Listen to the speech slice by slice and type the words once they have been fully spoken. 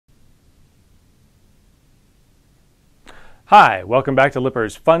Hi, welcome back to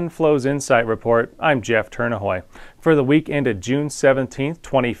Lipper's Fund Flows Insight Report. I'm Jeff Turnahoy. For the week ended June 17,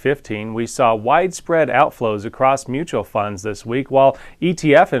 2015, we saw widespread outflows across mutual funds this week, while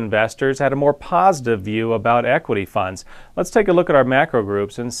ETF investors had a more positive view about equity funds. Let's take a look at our macro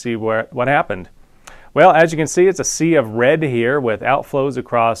groups and see what happened. Well, as you can see, it's a sea of red here with outflows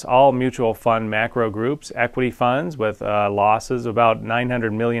across all mutual fund macro groups. Equity funds with losses of about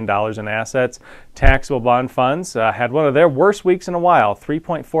 $900 million in assets. Taxable bond funds had one of their worst weeks in a while,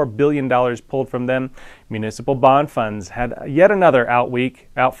 $3.4 billion pulled from them. Municipal bond funds had yet another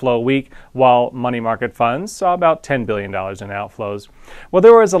outflow week, while money market funds saw about $10 billion in outflows. Well,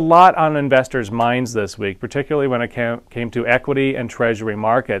 there was a lot on investors' minds this week, particularly when it came to equity and treasury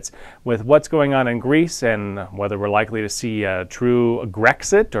markets, with what's going on in Greece and whether we're likely to see a true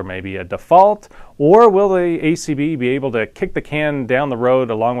Grexit or maybe a default, or will the ECB be able to kick the can down the road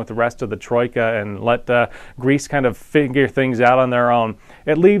along with the rest of the Troika and let Greece kind of figure things out on their own?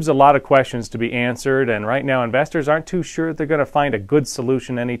 It leaves a lot of questions to be answered, and right now investors aren't too sure they're going to find a good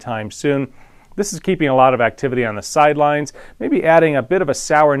solution anytime soon. This is keeping a lot of activity on the sidelines, maybe adding a bit of a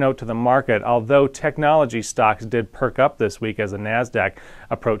sour note to the market, although technology stocks did perk up this week as the NASDAQ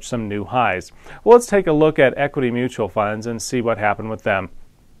approached some new highs. Well, let's take a look at equity mutual funds and see what happened with them.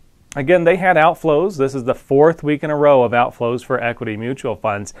 Again, they had outflows. This is the fourth week in a row of outflows for equity mutual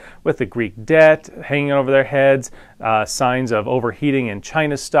funds, with the Greek debt hanging over their heads, signs of overheating in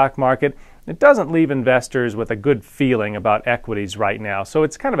China's stock market. It doesn't leave investors with a good feeling about equities right now, so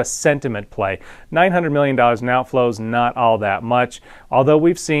it's kind of a sentiment play. $900 million in outflows, not all that much, although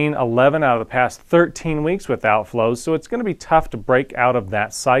we've seen 11 out of the past 13 weeks with outflows, so it's going to be tough to break out of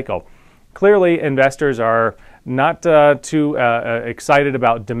that cycle. Clearly, investors are not too excited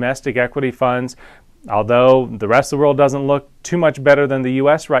about domestic equity funds. Although the rest of the world doesn't look too much better than the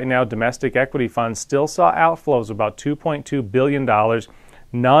U.S. right now, domestic equity funds still saw outflows of about $2.2 billion.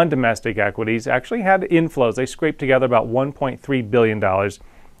 Non-domestic equities actually had inflows. They scraped together about $1.3 billion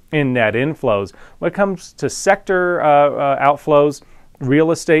in net inflows. When it comes to sector outflows,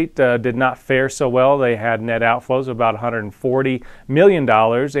 real estate did not fare so well. They had net outflows of about $140 million.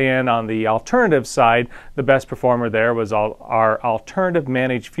 And on the alternative side, the best performer there was our Alternative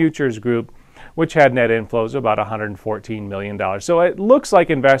Managed Futures Group, which had net inflows of about $114 million. So it looks like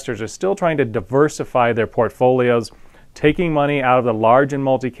investors are still trying to diversify their portfolios, taking money out of the large and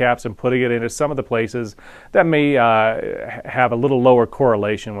multi-caps and putting it into some of the places that may have a little lower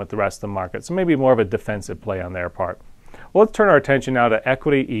correlation with the rest of the market. So maybe more of a defensive play on their part. Well, let's turn our attention now to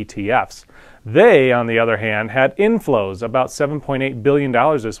equity ETFs. They, on the other hand, had inflows. About $7.8 billion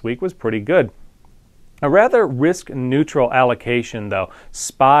this week was pretty good. A rather risk-neutral allocation, though.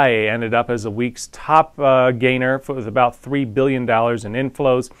 SPY ended up as the week's top gainer with about $3 billion in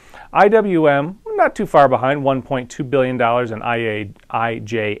inflows. IWM, not too far behind, $1.2 billion, and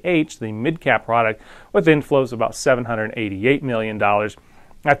IJH, the mid-cap product, with inflows of about $788 million.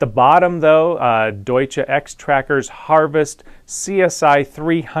 At the bottom, though, Deutsche Xtrackers Harvest CSI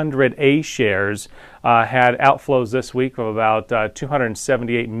 300A shares had outflows this week of about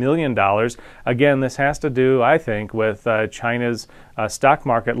 $278 million. Again, this has to do, I think, with China's stock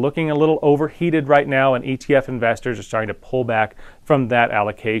market looking a little overheated right now, and ETF investors are starting to pull back from that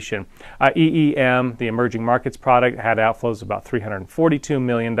allocation. EEM, the emerging markets product, had outflows of about $342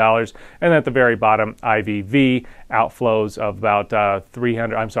 million. And at the very bottom, IVV, outflows of about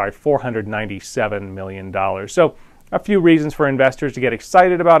 $497 million. So a few reasons for investors to get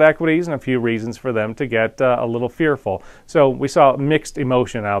excited about equities and a few reasons for them to get a little fearful. So we saw mixed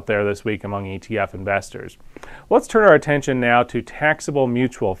emotion out there this week among ETF investors. Let's turn our attention now to taxable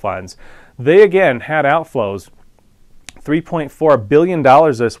mutual funds. They again had outflows. $3.4 billion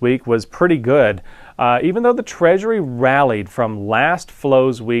this week was pretty good. Even though the Treasury rallied from last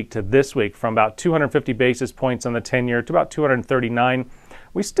flows week to this week, from about 250 basis points on the 10-year to about 239,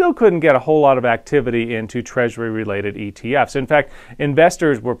 we still couldn't get a whole lot of activity into Treasury-related ETFs. In fact,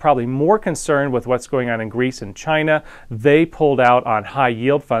 investors were probably more concerned with what's going on in Greece and China. They pulled out on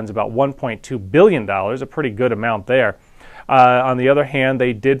high-yield funds about $1.2 billion, a pretty good amount there. On the other hand,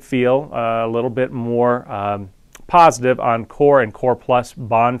 they did feel a little bit more positive on core and core plus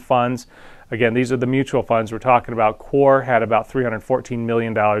bond funds. Again, these are the mutual funds we're talking about. Core had about $314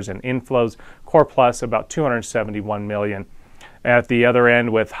 million in inflows. Core plus about $271 million. At the other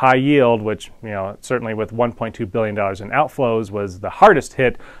end, with high yield, which certainly with $1.2 billion in outflows was the hardest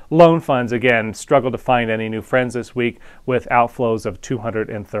hit, loan funds again struggled to find any new friends this week with outflows of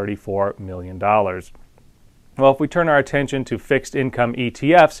 $234 million. Well, if we turn our attention to fixed income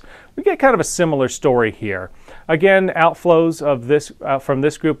ETFs, we get kind of a similar story here. Again, outflows of this from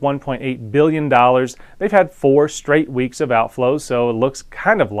this group, $1.8 billion. They've had 4 straight weeks of outflows, so it looks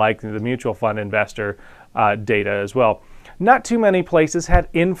kind of like the mutual fund investor data as well. Not too many places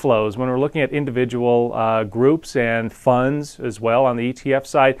had inflows when we're looking at individual groups and funds as well. On the ETF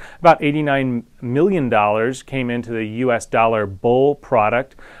side, about $89 million came into the U.S. dollar bull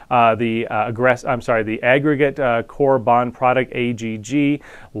product. The aggregate core bond product, AGG,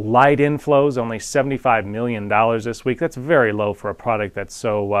 light inflows, only $75 million this week. That's very low for a product that's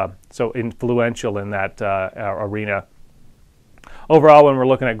so influential in that arena. Overall, when we're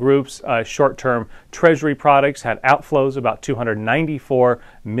looking at groups, short-term Treasury products had outflows about $294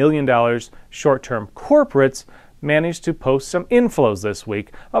 million. Short-term corporates managed to post some inflows this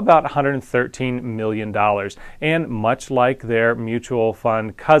week, about $113 million. And much like their mutual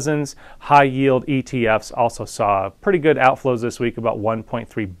fund cousins, high-yield ETFs also saw pretty good outflows this week, about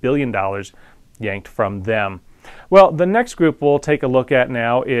 $1.3 billion yanked from them. Well, the next group we'll take a look at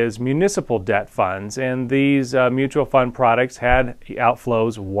now is municipal debt funds, and these mutual fund products had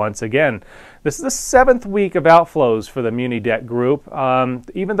outflows once again. This is the 7th week of outflows for the muni debt group.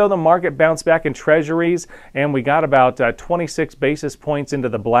 Even though the market bounced back in treasuries and we got about 26 basis points into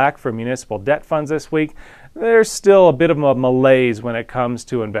the black for municipal debt funds this week, there's still a bit of a malaise when it comes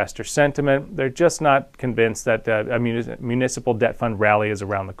to investor sentiment. They're just not convinced that a municipal debt fund rally is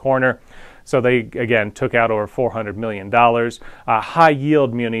around the corner. So they, again, took out over $400 million. High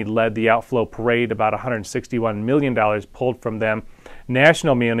yield muni led the outflow parade, about $161 million pulled from them.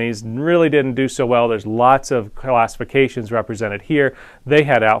 National munis really didn't do so well. There's lots of classifications represented here. They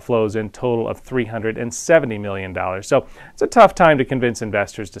had outflows in total of $370 million. So it's a tough time to convince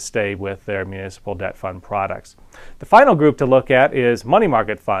investors to stay with their municipal debt fund products. The final group to look at is money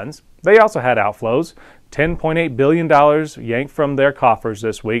market funds. They also had outflows, $10.8 billion yanked from their coffers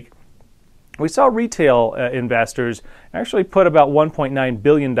this week. We saw retail investors actually put about $1.9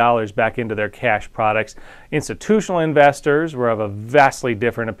 billion back into their cash products. Institutional investors were of a vastly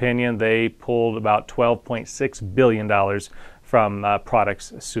different opinion. They pulled about $12.6 billion from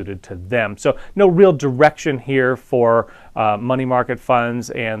products suited to them. So no real direction here for money market funds,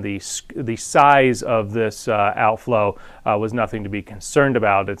 and the size of this outflow was nothing to be concerned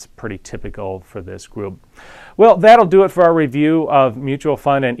about. It's pretty typical for this group. Well, that'll do it for our review of mutual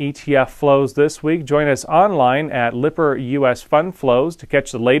fund and ETF flows this week. Join us online at Lipper US Fund Flows to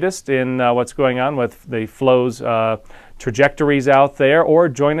catch the latest in what's going on with the flows trajectories out there, or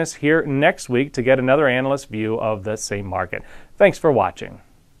join us here next week to get another analyst view of the same market. Thanks for watching.